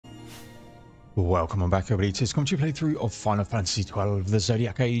Welcome on back everybody to this commentary playthrough of Final Fantasy XII, the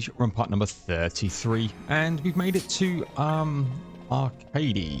Zodiac Age. We're on part number 33 and we've made it to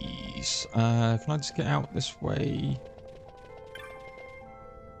Arcades. Can I just get out this way?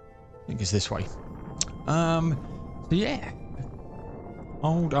 I think it's this way. So yeah,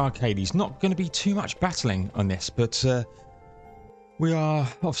 old Arcades. Not going to be too much battling on this, but we are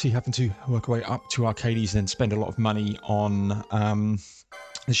obviously having to work our way up to Arcades and then spend a lot of money on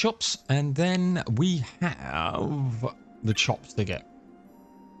the shops, and then we have the chops to get.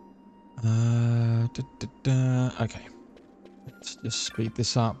 Okay, let's just speed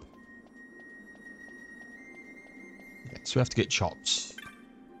this up. Okay, so we have to get chops.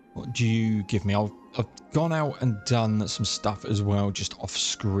 What do you give me? I've gone out and done some stuff as well, just off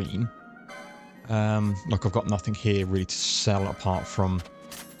screen. Like I've got nothing here really to sell apart from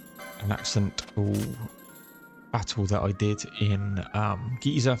an accidental battle that I did in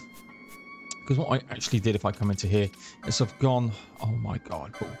Giza. Because what I actually did, if I come into here, is I've gone, oh my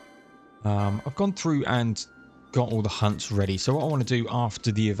god, I've gone through and got all the hunts ready. So what I want to do after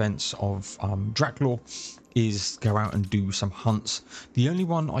the events of Draculaur is go out and do some hunts. The only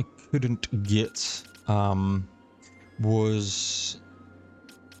one I couldn't get was,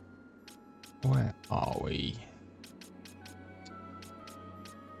 where are we?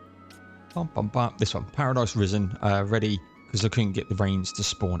 This one, Paradise Risen, ready, because I couldn't get the rains to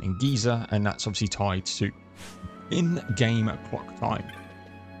spawn in Giza, and that's obviously tied to in-game clock time.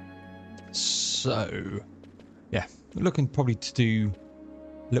 So, yeah, we're looking probably to do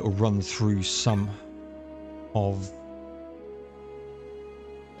a little run through some of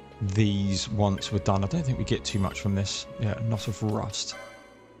these once we're done. I don't think we get too much from this. Yeah, not of rust.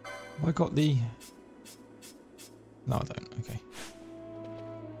 Have I got the... No, I don't. Okay.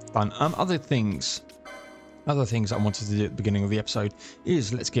 Done. Other things I wanted to do at the beginning of the episode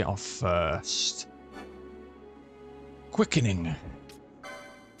is let's get our first quickening.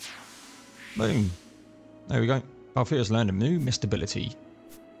 Boom. There we go. Balthier's learned a new mist ability.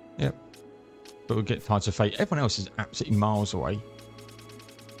 Yep. But we'll get Tides of Fate. Everyone else is absolutely miles away.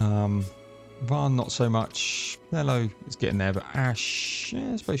 Vaan not so much. Penelo is getting there, but Ash,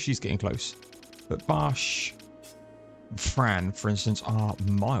 yeah, I suppose she's getting close. But Bash, Fran, for instance, are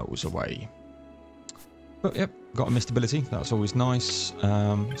miles away. But yep, got a missed ability. That's always nice.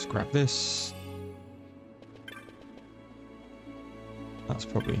 Let's grab this. That's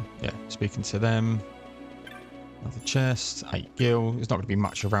probably, yeah, speaking to them. Another chest, 8 gil. There's not going to be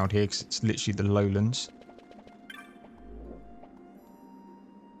much around here because it's literally the lowlands.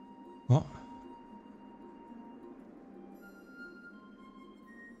 What?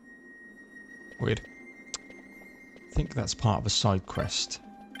 Weird. I think that's part of a side quest.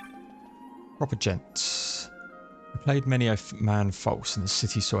 Proper gents. I played many a man false in the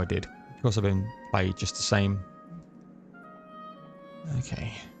city, so I did. Of course, I've been played just the same.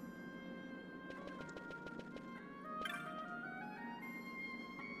 Okay.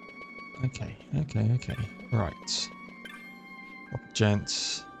 Okay. Right. Proper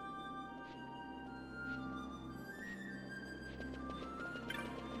gents.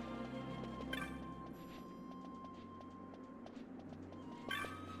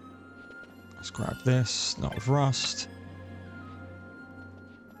 Let's grab this, not of rust.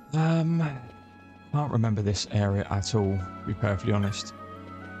 Can't remember this area at all, to be perfectly honest.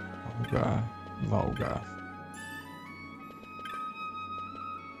 Vulgar.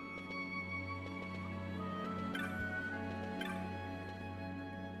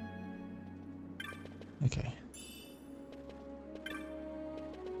 Okay.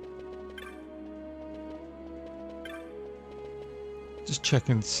 Just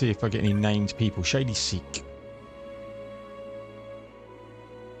checking to see if I get any named people. Shady Seek.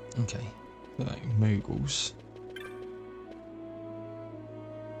 Okay. Like Moogles.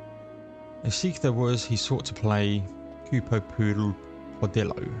 A Seek there was, he sought to play Cupo Poodle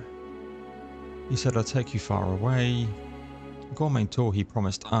Podillo. He said, I'll take you far away. The gourmet tour he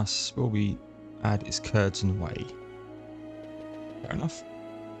promised us will we add is curds and whey. Fair enough.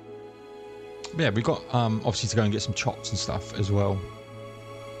 But yeah, we got obviously to go and get some chops and stuff as well.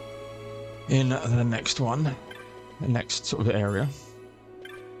 In the next one, the next sort of area.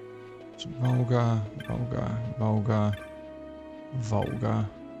 So vulgar. So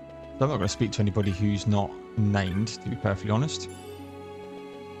I'm not going to speak to anybody who's not named, to be perfectly honest.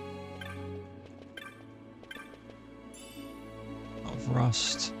 Of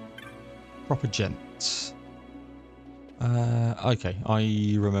rust. Proper gents. Okay,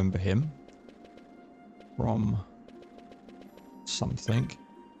 I remember him from something.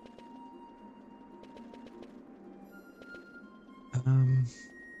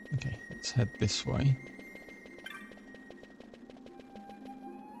 Okay, let's head this way.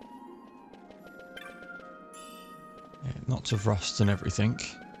 Yeah, lots of rust and everything.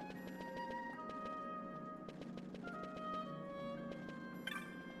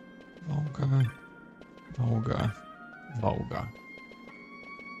 Vulgar, vulgar, vulgar.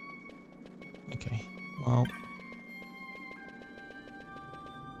 Okay, well.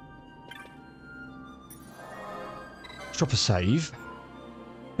 Let's drop a save.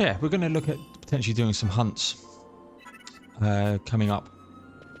 Yeah, we're going to look at potentially doing some hunts coming up.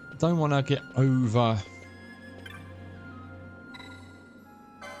 Don't want to get over...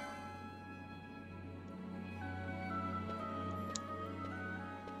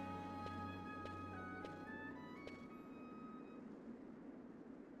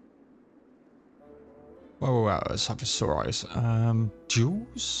 Well, let's have a surprise.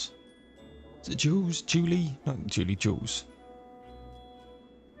 Jules? Is it Jules? Julie? Not Julie, Jules.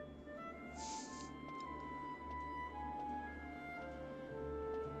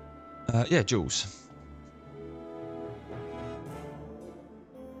 Yeah, Jules.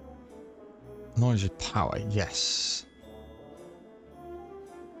 Knowledge of power, yes.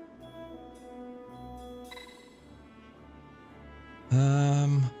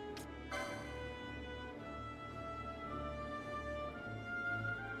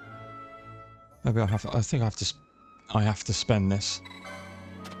 Maybe I have. I think I have to. I have to spend this.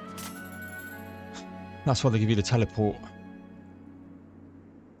 That's why they give you the teleport.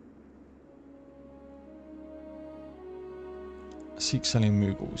 Seek selling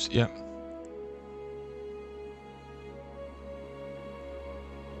Moogles. Yep.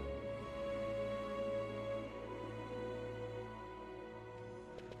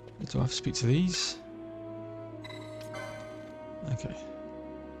 Do I have to speak to these? Okay.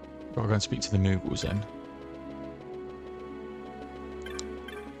 Gotta go and speak to the Moogles then.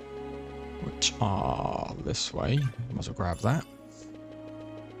 Which are this way. Might as well grab that.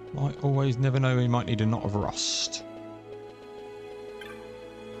 Might always never know, we might need a knot of rust.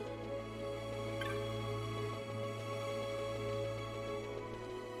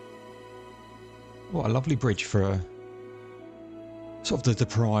 What a lovely bridge for a sort of the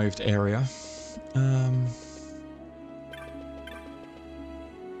deprived area.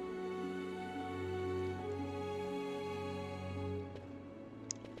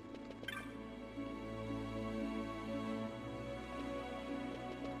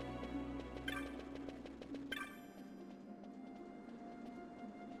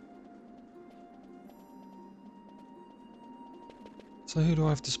 So who do I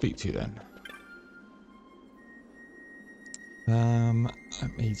have to speak to then?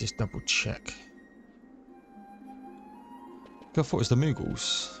 Let me just double check. I thought it was the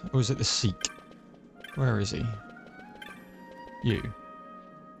Moogles. Or is it the Seek? Where is he? You.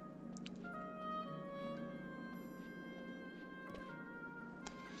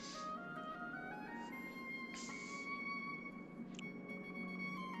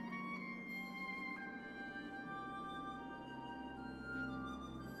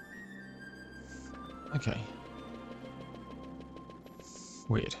 Okay.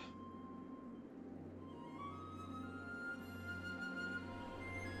 Weird.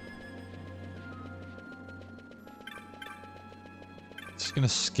 Just gonna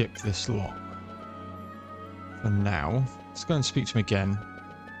skip this lot for now. Let's go and speak to him again.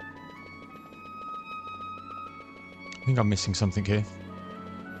 I think I'm missing something here.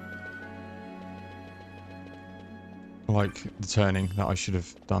 Like the turning that I should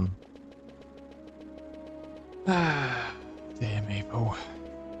have done. Ah, dear Maple.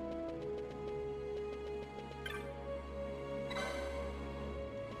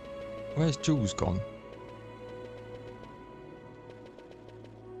 Where's Jules gone?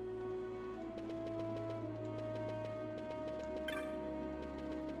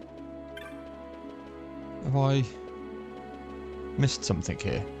 Have I missed something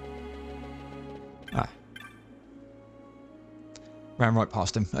here? Ah. Ran right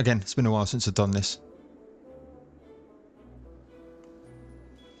past him. Again, it's been a while since I've done this.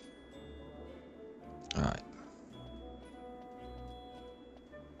 Alright.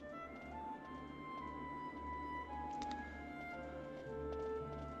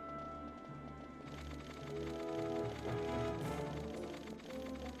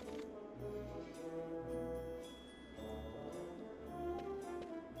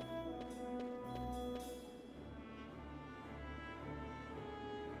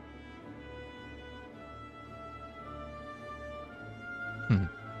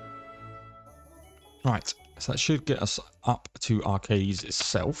 Right, so that should get us up to Arcades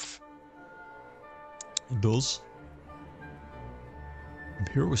itself. It does.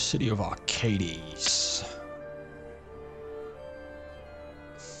 Imperial City of Arcades.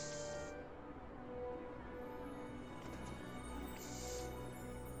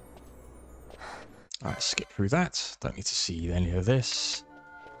 Alright, skip through that. Don't need to see any of this.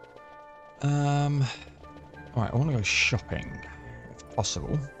 Alright, I want to go shopping, if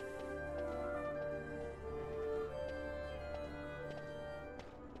possible.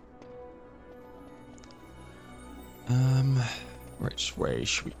 Which way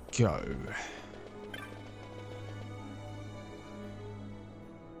should we go?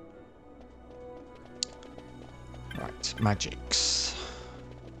 Right, magics.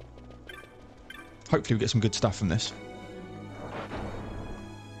 Hopefully we get some good stuff from this.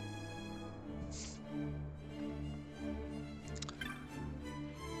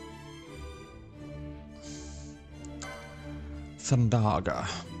 Thundaga.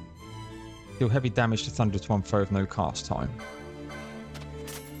 Deal heavy damage to thunder to one foe with no cast time.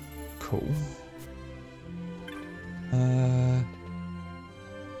 Cool.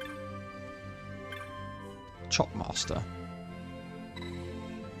 Chop Master.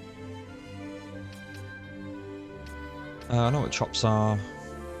 I know what chops are.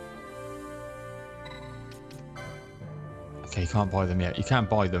 Okay, you can't buy them yet. You can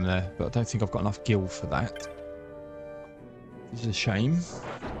buy them there, but I don't think I've got enough gil for that. This is a shame.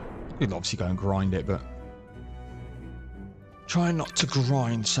 We'd obviously go and grind it, but try not to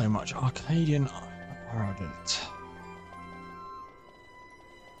grind so much. Arcadian Ardent.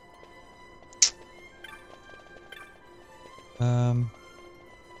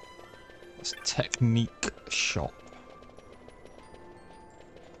 That's Technique Shop.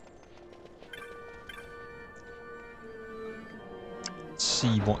 Let's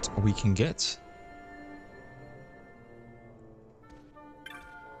see what we can get.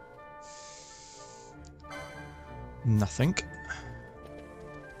 Nothing.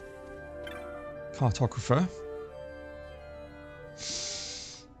 Cartographer.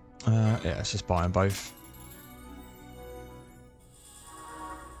 Yeah, let's just buy them both.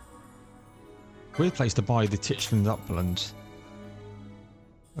 Weird place to buy the Titchland Upland.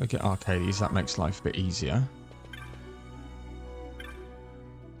 We'll get Arcades, that makes life a bit easier.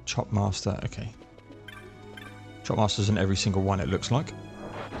 Chop Master, okay. Chop Master's in every single one, it looks like.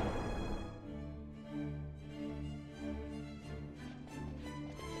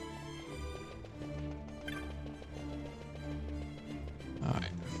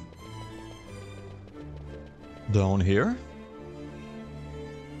 Down here.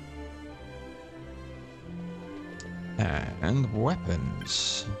 And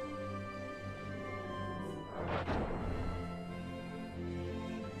weapons.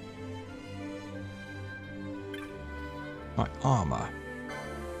 Right, armor.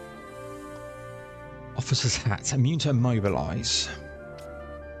 Officer's hat, immune to immobilize.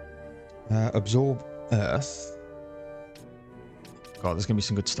 Absorb earth. God, there's gonna be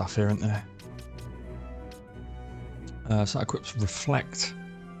some good stuff here, isn't there? So that equips reflect.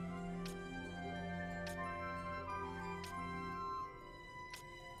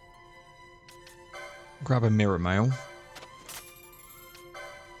 Grab a mirror mail.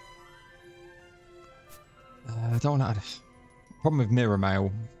 I don't want to add. Problem with mirror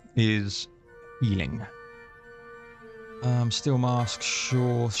mail is healing. Steel mask,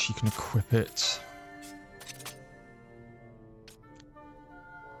 sure, she can equip it.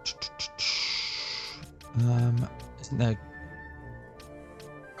 Isn't there?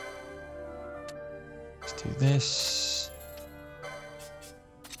 Let's do this.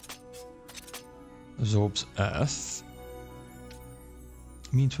 Absorbs earth.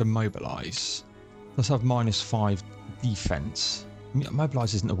 Immune to immobilize. Let's have -5 defense.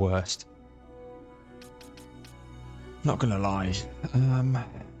 Immobilize isn't the worst. Not gonna lie.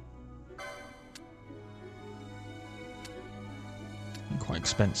 Quite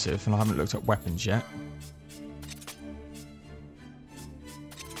expensive, and I haven't looked at weapons yet.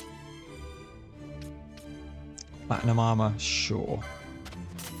 Platinum armor, sure.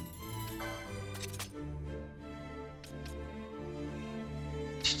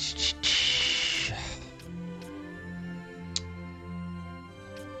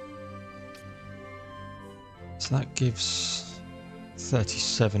 So that gives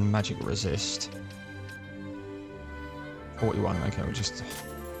 37 magic resist. 41, okay, we'll just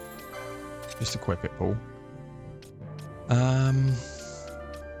equip it, Paul.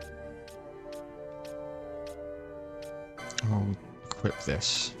 I'll equip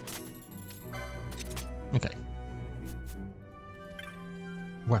this. Okay.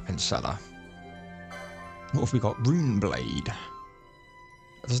 Weapon seller. What have we got? Rune blade.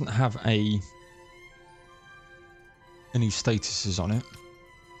 It doesn't have any statuses on it.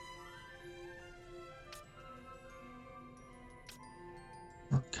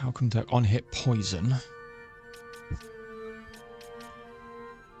 Talcum Deck on hit poison.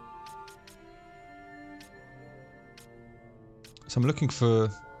 So I'm looking for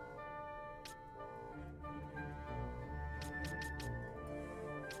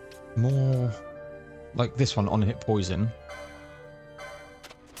more like this one on hit poison.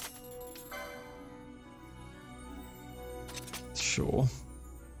 Sure.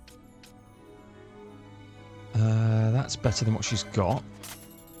 That's better than what she's got.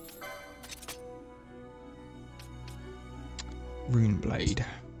 Rune Blade.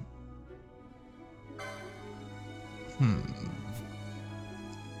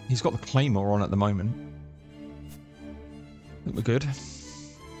 He's got the Claymore on at the moment. I think we're good.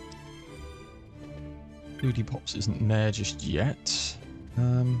 Booty Pops isn't there just yet.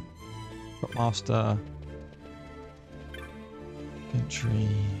 Got Master. Entry.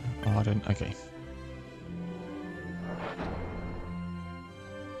 Ardent. Okay.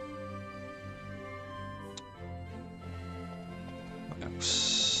 What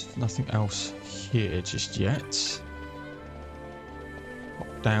else? Nothing else here just yet. Pop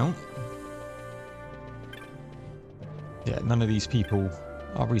down. Yeah, none of these people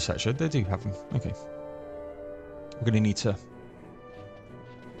are researcher. They do have them. Okay. We're going to need to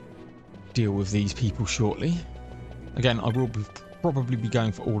deal with these people shortly. Again, I will probably be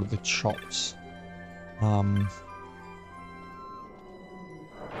going for all of the chops. It's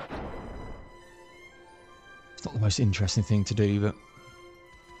not the most interesting thing to do, but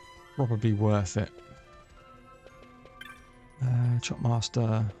probably worth it. Chop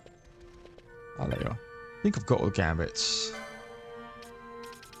Master. Oh, there you are. I think I've got all the gambits.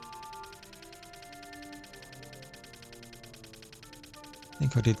 I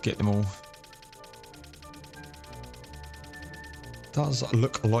think I did get them all. Does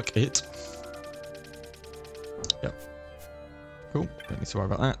look like it. Yep. Cool. Don't need to worry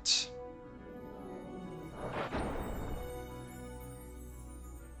about that.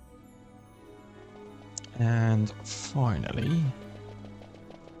 And finally,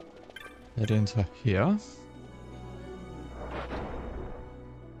 head into here.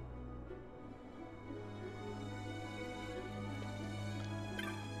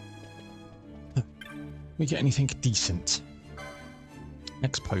 We get anything decent?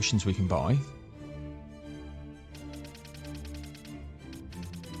 X potions we can buy.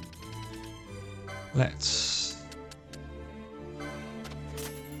 Let's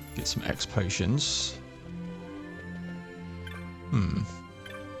get some X potions.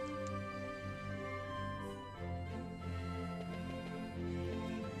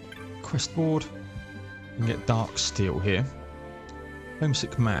 Quest board. We can get Dark Steel here.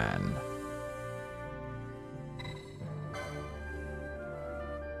 Homesick Man.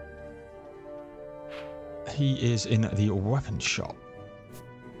 He is in the weapon shop.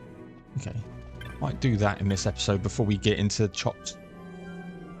 Okay. Might do that in this episode before we get into chops.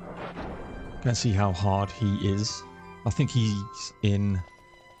 Gonna see how hard he is. I think he's in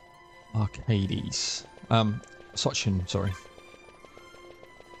Arcades. Sochin, sorry.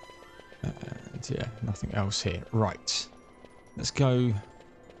 And yeah, nothing else here. Right. Let's go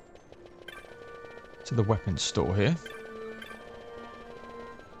to the weapons store here.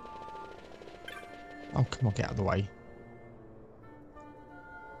 Oh, come on, get out of the way.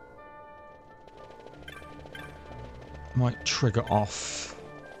 Might trigger off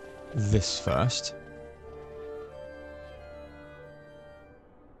this first.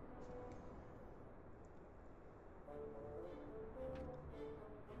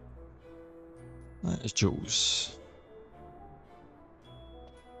 That is Jules.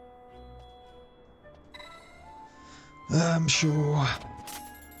 Sure.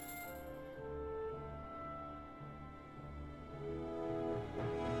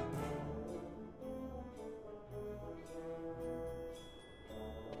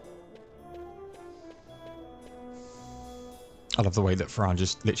 I love the way that Vaan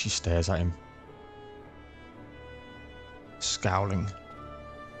just literally stares at him. Scowling.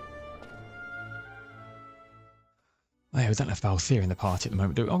 Oh yeah, we don't have Balthier in the party at the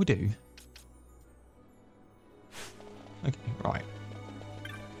moment, do we? Oh, we do. Okay, right.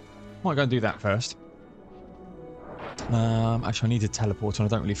 Might go and do that first. Actually, I need to teleport, and I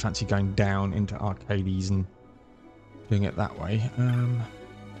don't really fancy going down into Arcades and doing it that way.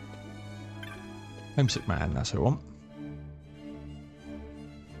 Homesick Man, that's who I want.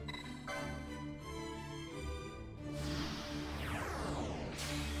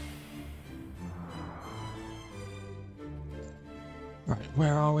 Right,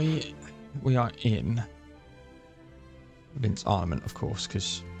 where are we? We are in Vince Armament, of course,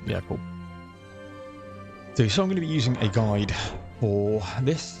 because, yeah, cool. So I'm going to be using a guide for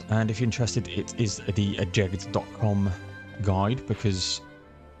this, and if you're interested, it is the jagged.com guide, because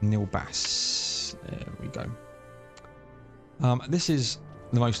Neil Bass, there we go. This is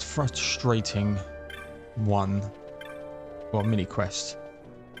the most frustrating one, well, mini quest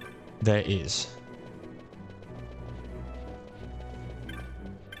there is.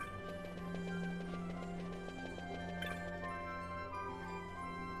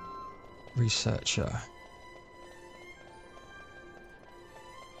 Researcher.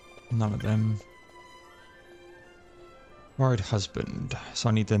 None of them. Worried husband. So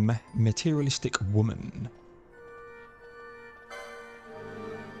I need the materialistic woman.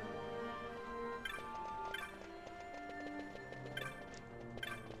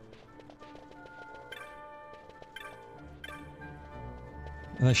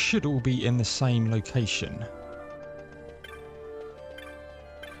 And they should all be in the same location.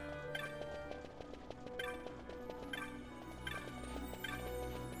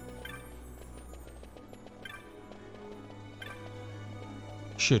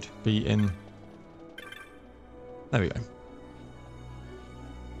 Should be in. There we go.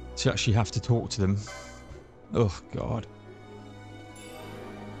 So you actually have to talk to them. Oh god.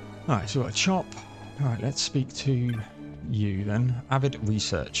 Alright, so we've got a chop. Alright, let's speak to you then. Avid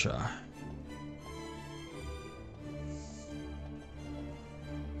researcher.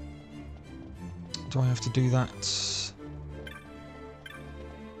 Do I have to do that?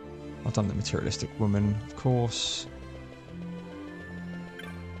 I've done the materialistic woman, of course.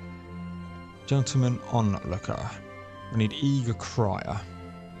 Gentleman onlooker. We need eager crier.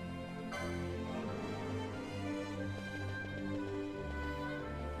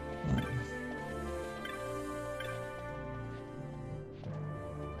 Right.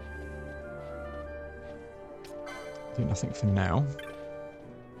 Do nothing for now.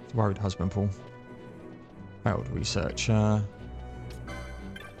 Worried husband, Paul. Failed researcher.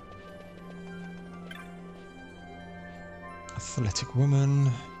 Athletic woman.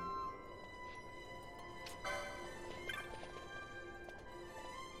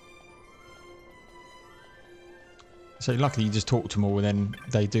 So luckily you just talk to them all and then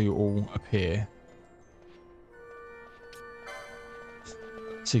they do all appear.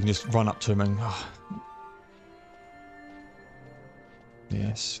 So you can just run up to them and... Oh.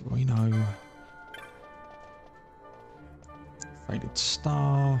 Yes, we know. Faded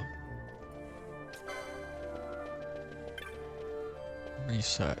star.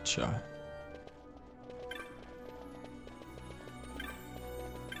 Researcher.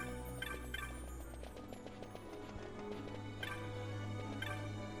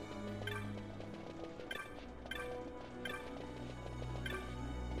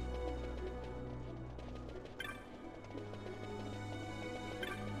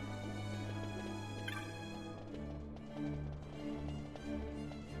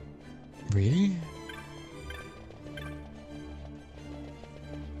 Really?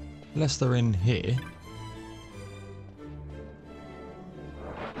 Unless they're in here.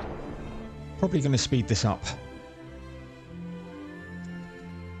 Probably going to speed this up.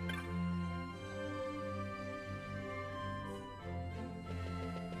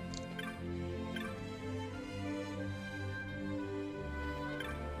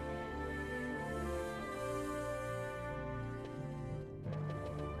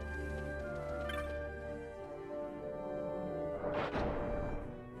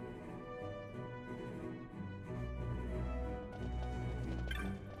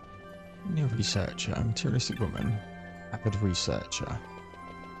 Researcher, materialistic woman, avid researcher.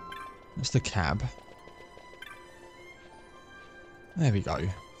 That's the cab. There we go.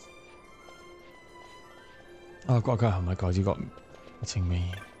 Oh, I've got to go. Oh my god, you got hitting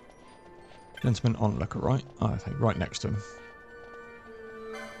me. Gentleman onlooker, right? Oh, okay, right next to him.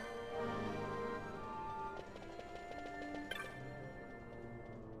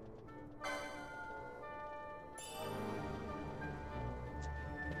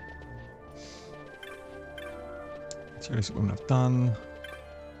 Materialistic woman I've done.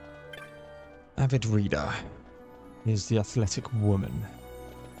 Avid reader is the athletic woman.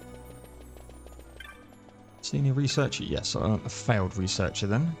 Senior researcher? Yes, a failed researcher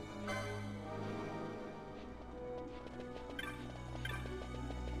then.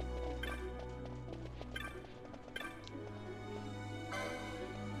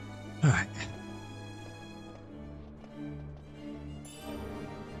 Alright.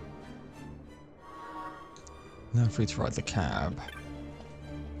 Now free to ride the cab.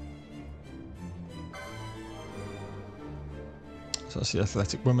 So that's the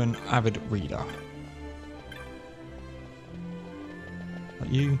athletic woman, avid reader. That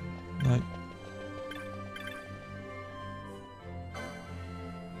you? No.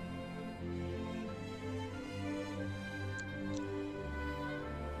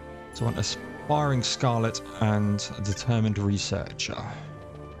 So I want aspiring scarlet and a determined researcher.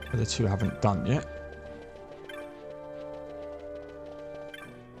 The two haven't done yet.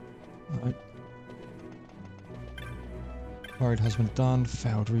 Right. Worried husband done.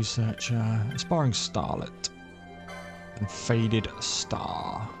 Failed researcher. Aspiring starlet. And faded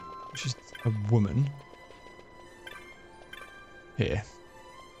star. Which is a woman. Here.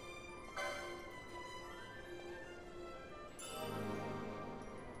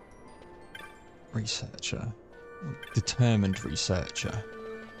 Researcher. Determined researcher.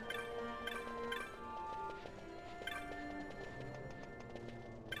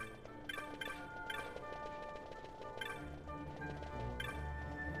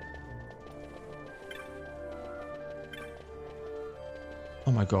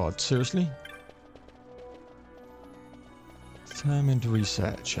 Oh my god, seriously? Determined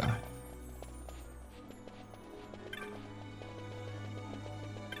researcher.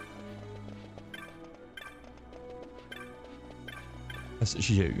 This is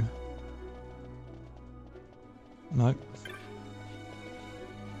you. No.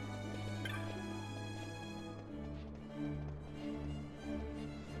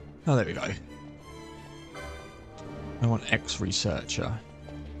 Oh, there we go. I want ex-researcher.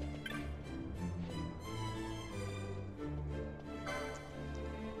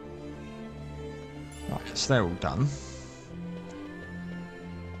 Right, so they're all done.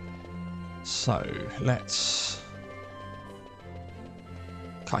 So, let's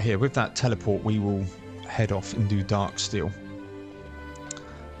cut here. With that teleport, we will head off and do Darksteel.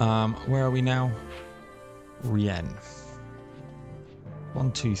 Where are we now? Rien.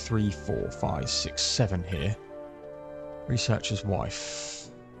 1, 2, 3, 4, 5, 6, 7 here. Researcher's wife.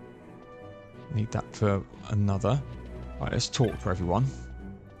 Need that for another. Right, let's talk to everyone.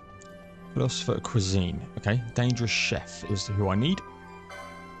 Philosopher cuisine. Okay, dangerous chef is who I need.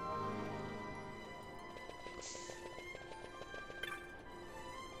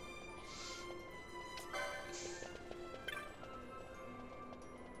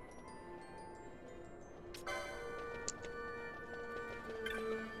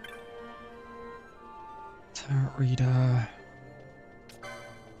 Tarot reader.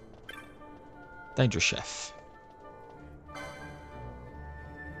 Dangerous chef.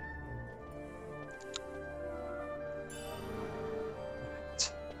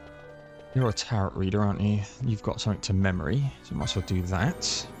 You're a tarot reader, aren't you? You've got something to memory, so you might as well do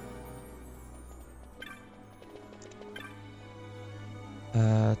that.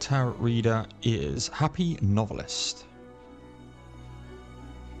 Tarot reader is happy novelist.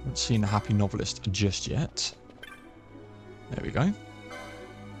 Haven't seen a happy novelist just yet. There we go.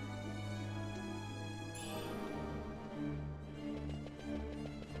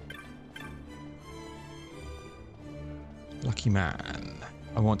 Lucky man.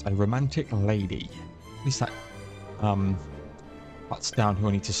 I want a romantic lady. At least that cuts down who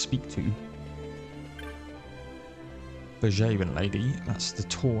I need to speak to. Berjaven lady. That's the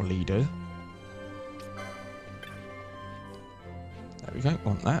tour leader. There we go.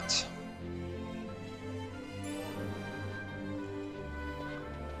 Want that.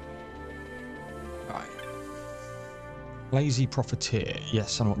 Right. Lazy profiteer.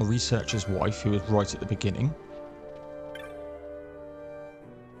 Yes, I want the researcher's wife, who was right at the beginning.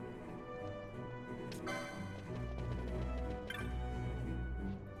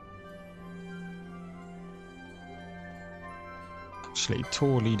 Actually,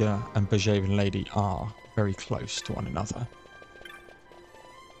 tour leader and Berjaven lady are very close to one another.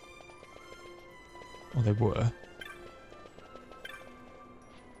 Well, they were.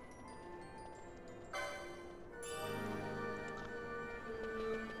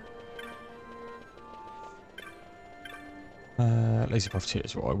 Lazy profiteer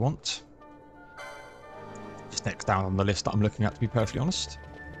is what I want. Just next down on the list that I'm looking at, to be perfectly honest.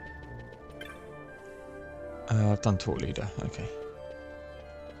 I've done tour leader. Okay.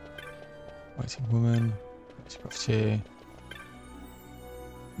 Waiting woman. Lazy profiteer.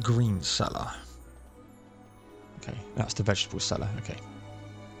 Green seller. Okay, that's the vegetable seller. Okay.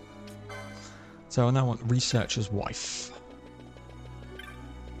 So I now want researcher's wife.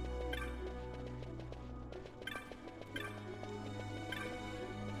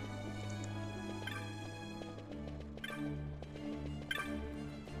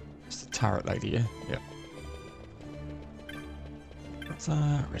 It's the tarot lady, yeah? Yep. That's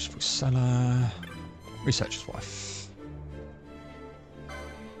that. Vegetable seller. Researcher's wife.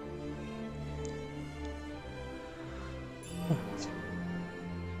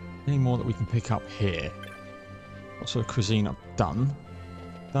 Any more that we can pick up here? What sort of cuisine I've done?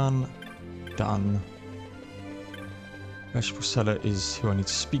 Done. Vegetable seller is who I need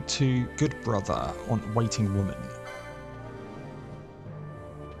to speak to. Good brother on waiting woman.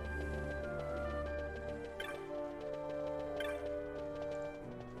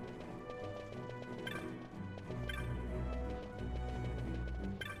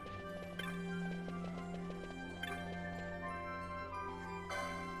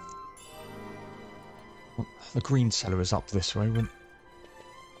 The green seller is up this way, wouldn't?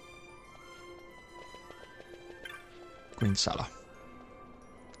 Green seller.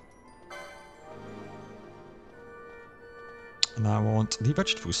 And I want the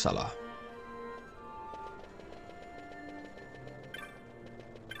vegetable seller.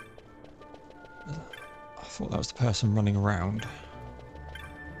 I thought that was the person running around.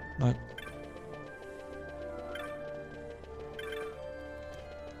 Nope.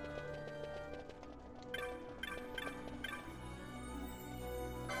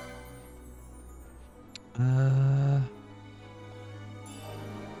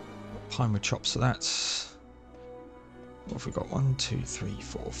 Pine with chops, so that's... What have we got? 1, 2, 3,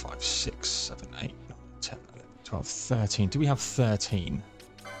 4, 5, 6, 7, 8, 9, 10, 11, 12, 13. Do we have 13?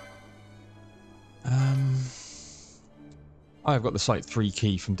 I've got the Site 3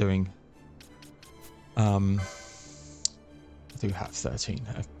 key from doing... I do have 13.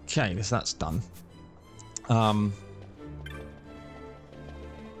 Okay, that's done. Did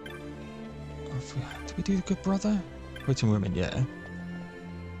we do the good brother? Waiting women, yeah.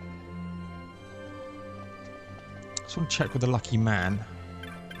 Just want to check with the lucky man.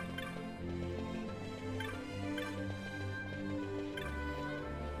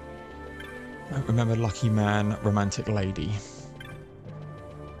 I don't remember lucky man, romantic lady.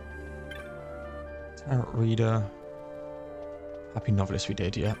 Tarot reader. Happy novelist we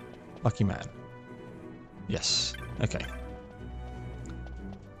did, yeah. Lucky man. Yes. Okay.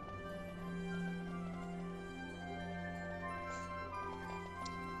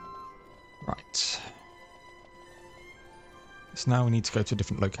 Right. So now we need to go to a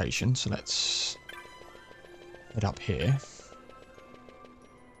different location, so let's head up here.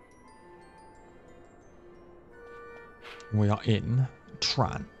 We are in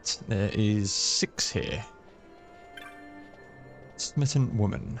Trant. There is 6 here. Smitten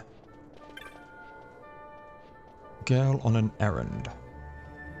woman. Girl on an errand.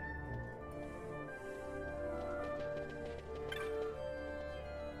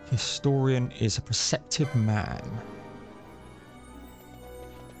 Historian is a perceptive man.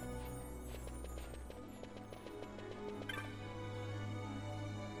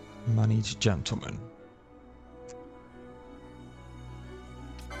 Moneyed gentleman.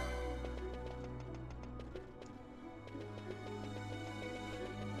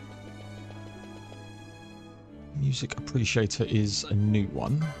 Music appreciator is a new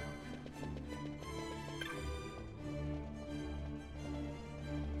one.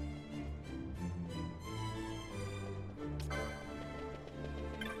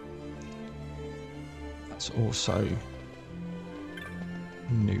 That's also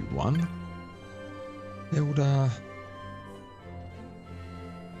a new one. Builder.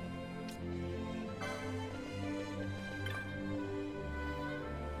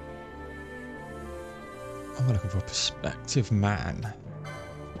 I'm looking for a perspective man.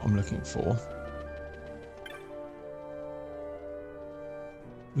 What I'm looking for.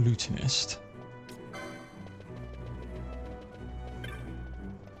 Lutenist.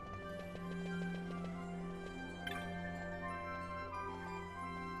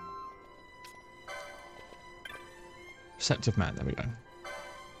 Perceptive man, there we go.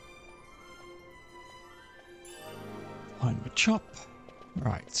 Line with chop.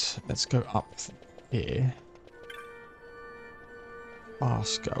 Right, let's go up here.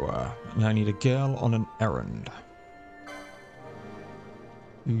 Fast goer. And I need a girl on an errand.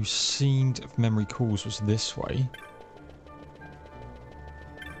 Who seemed, if memory calls, was this way.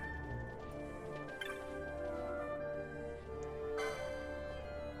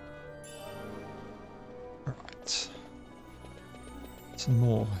 Right. Some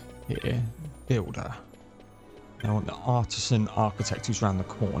more here. Builder. Now I want the artisan architect who's round the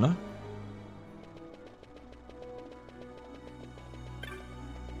corner.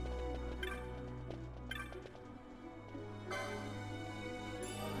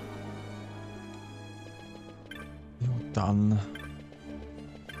 Done.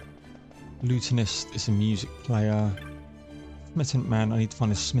 Lutenist is a music player. Smitten man, I need to find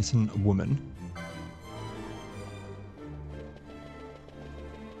a smitten woman.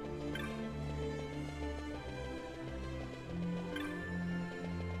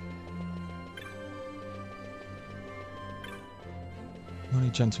 Money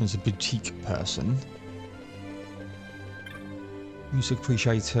gentleman's a boutique person. Music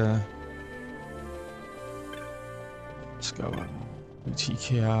appreciator. Let's go on. Boutique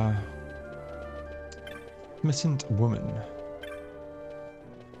here. Missing woman.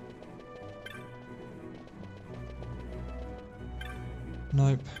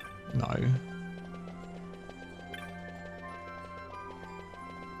 Nope. No.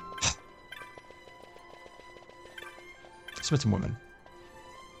 Smitten woman.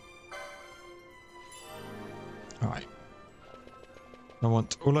 Alright.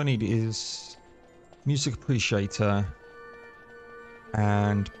 All I need is music appreciator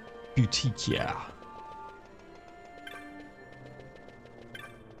and boutiquier.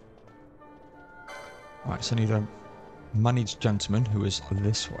 Right, so I need a moneyed gentleman who is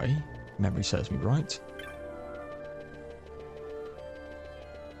this way. Memory serves me right.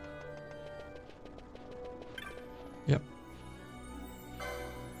 Yep.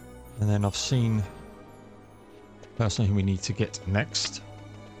 And then I've seen the person who we need to get next.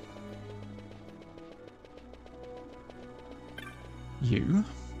 You.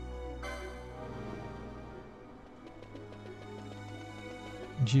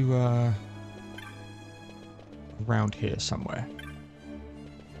 And you around here somewhere.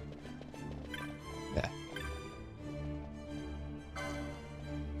 There.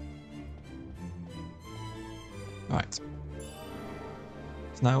 Right. So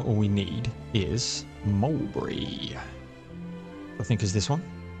now all we need is mulberry. I think is this one.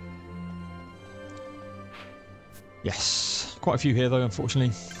 Yes. Quite a few here though,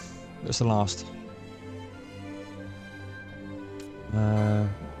 unfortunately. That's the last. I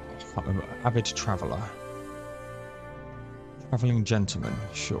can't remember. Avid traveller. Travelling gentleman,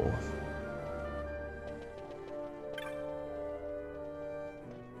 sure.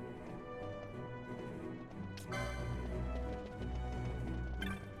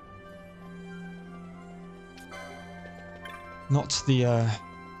 Not the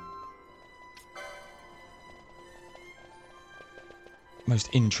most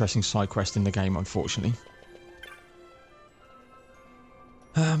interesting side quest in the game, unfortunately.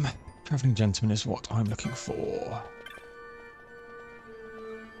 Travelling gentleman is what I'm looking for.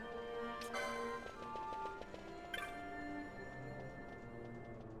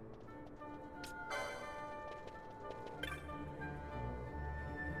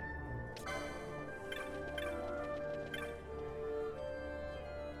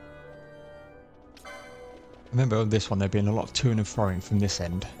 Remember on this one there being a lot of toing and froing from this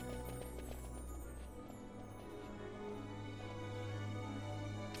end.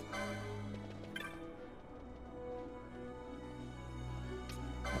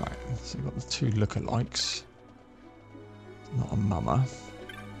 Right, so we've got the two lookalikes. Not a mama.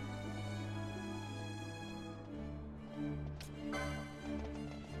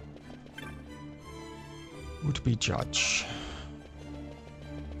 Would-be judge.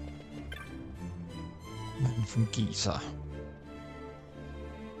 Man from Giza.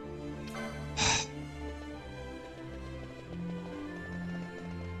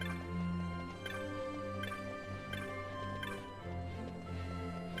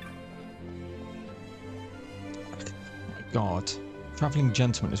 My God. Travelling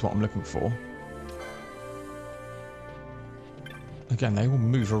gentleman is what I'm looking for. Again, they all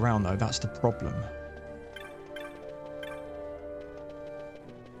move around though, that's the problem.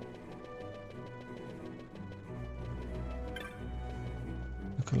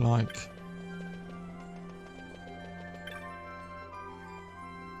 Like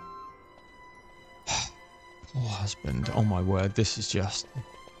poor husband, oh my word, this is just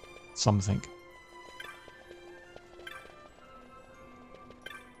something.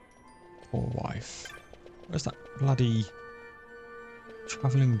 Poor wife. Where's that bloody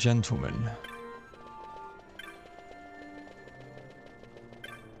travelling gentleman?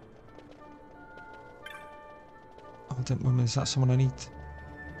 Oh, I don't remember, is that someone I need?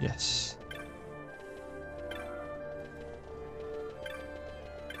 Yes.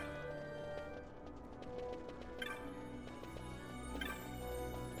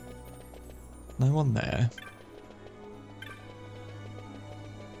 No one there.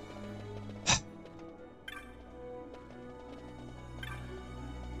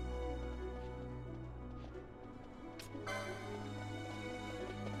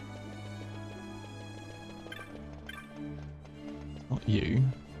 Not you.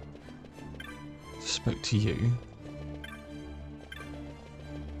 Spoke to you.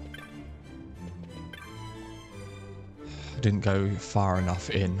 I didn't go far enough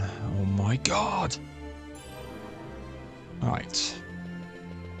in. Oh my God! Right.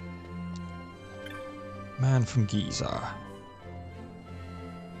 Man from Giza.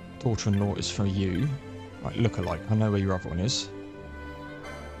 Daughter-in-law is for you. Right, look-alike. I know where your other one is.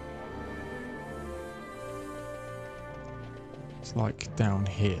 It's like down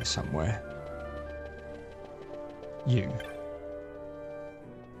here somewhere. You.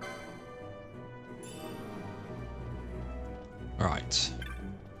 Right.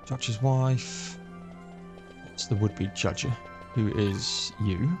 Judge's wife. It's the would-be judge, who is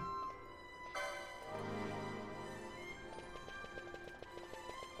you.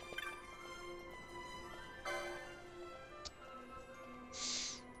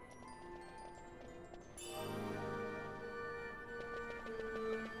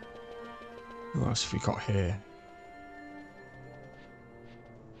 Who else have we got here?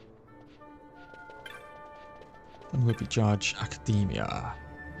 Then would be Judge Academia.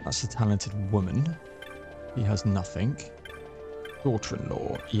 That's a talented woman. He has nothing.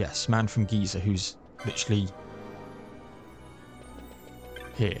 Daughter-in-law. Yes, man from Giza who's literally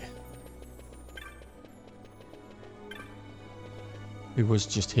here. Who was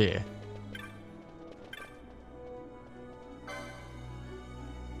just here.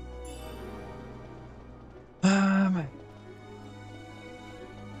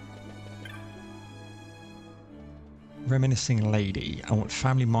 Reminiscing lady. I want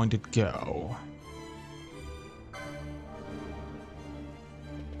family-minded girl.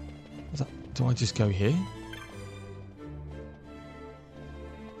 Do I just go here?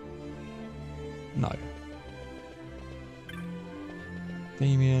 No.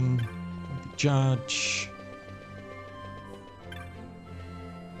 Damien. Judge.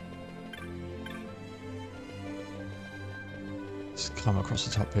 Let's climb across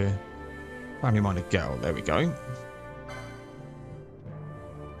the top here. Family-minded girl. There we go.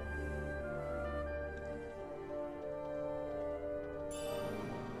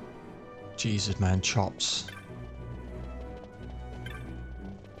 Jesus, man, chops.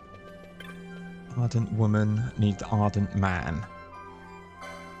 Ardent woman needs ardent man.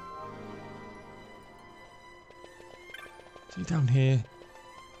 Is he down here?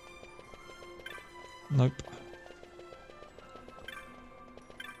 Nope.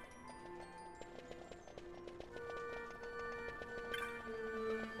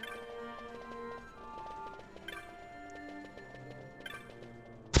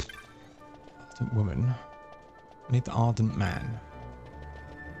 Woman. I need the ardent man.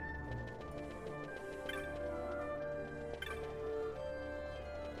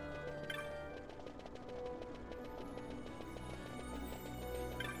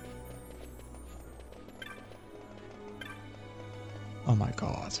 Oh my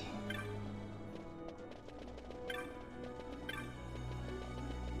god.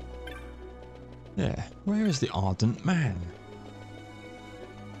 Yeah, where is the ardent man?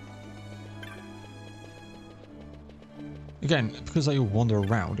 Again, because they all wander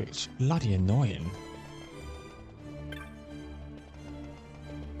around, it's bloody annoying.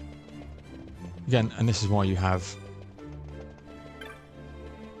 Again, and this is why you have...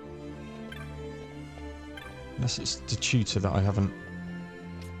 Unless it's the tutor that I haven't...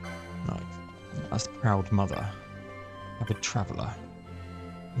 No. That's the proud mother. Have a traveller.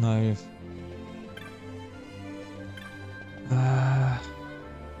 No.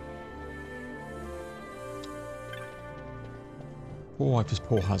 Poor wife is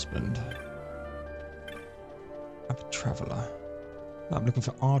poor husband. Have a traveller. No, I'm looking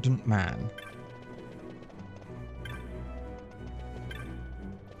for ardent man.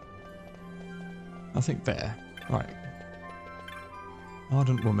 I think there. Right.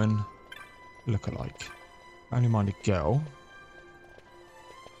 Ardent woman. Look-alike. Family-minded girl.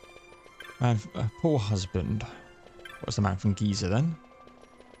 Man, poor husband. What's the man from Giza then?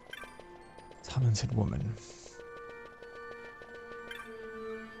 Talented woman.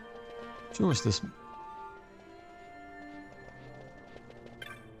 Sure, it's this.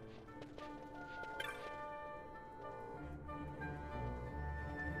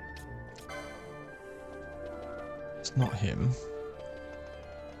 It's not him.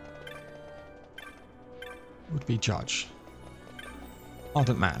 Would be judge.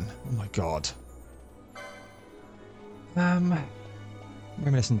 Ardent man. Oh my god.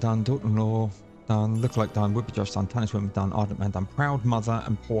 Reminiscent done. Daughter-in-law done. Look-alike done. Would be judge done. Talented woman done. Ardent man done. Proud mother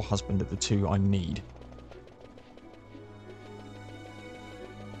and poor husband are the two I need.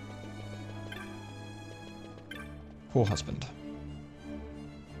 Poor husband.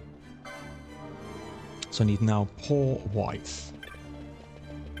 So I need now poor wife.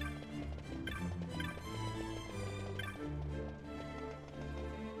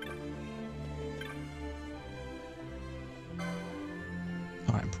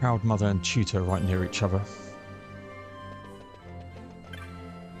 Alright, proud mother and tutor right near each other.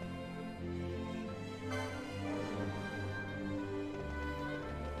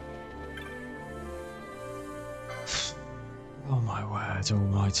 Oh word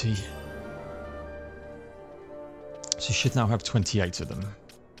almighty. So you should now have 28 of them.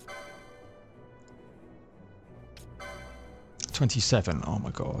 27, oh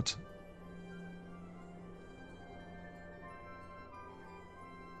my god.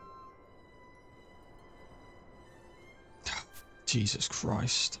 Jesus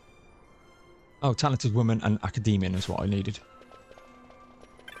Christ. Oh, talented woman and academician is what I needed.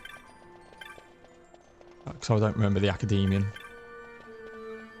 Because I don't remember the academician.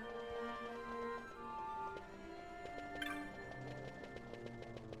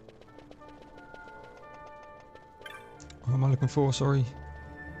 What am I looking for? Sorry.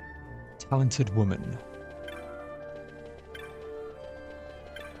 Talented woman.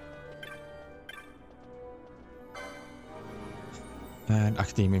 And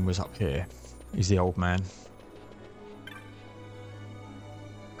academician was up here. He's the old man.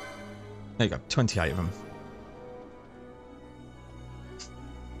 There you go, 28 of them.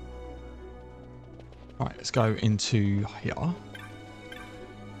 Right, let's go into here.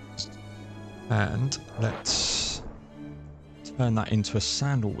 And let's turn that into a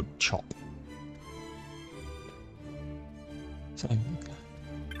sandalwood chop. So,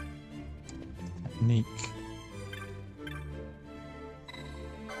 technique.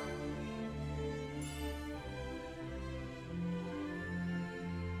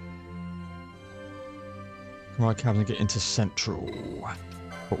 Right, cabin, get into central.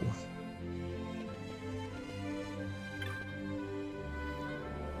 Cool.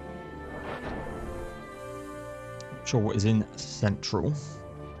 Not sure what is in central,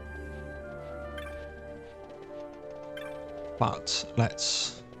 but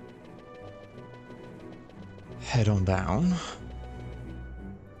let's head on down.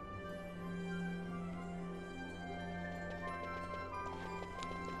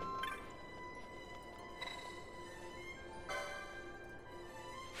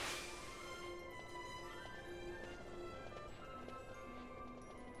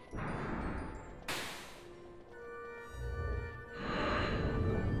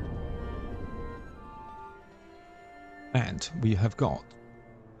 And we have got...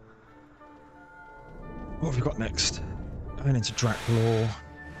 What have we got next? Going into Draculaw.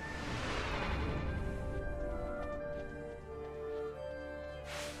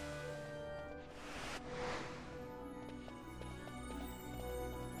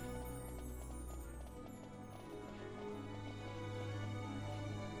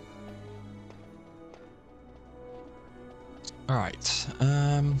 Alright,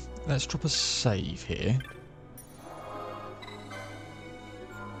 let's drop a save here.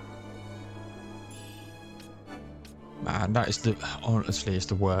 Man, that is the... honestly, it's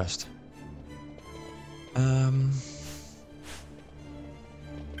the worst.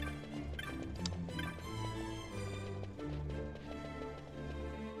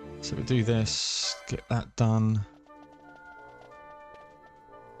 So we do this, get that done.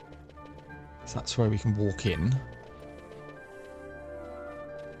 So that's where we can walk in.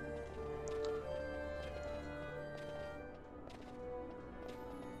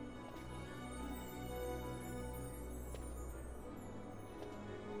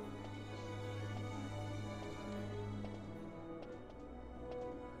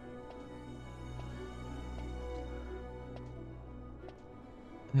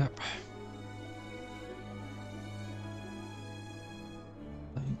 Yep.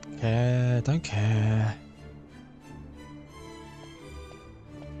 Don't care, don't care.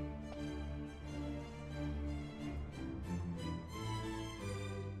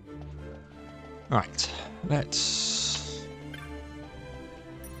 Right, let's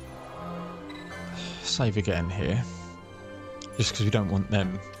save again here. Just because we don't want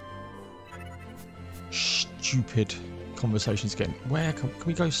them stupid conversations again. Where can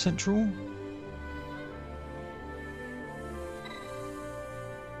we go? Central?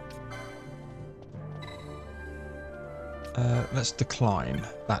 Let's decline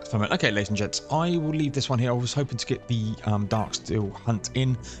that for a minute. Okay, ladies and gents, I will leave this one here. I was hoping to get the Darksteel hunt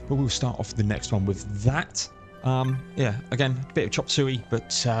in, but we'll start off the next one with that. Yeah, again, a bit of chop suey,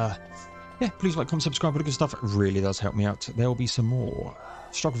 but yeah, please like, comment, subscribe, all the good stuff. It really does help me out. There will be some more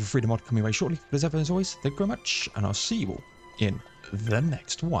Struggle for Freedom mod coming away shortly. But as ever, as always, thank you very much, and I'll see you all in the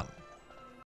next one.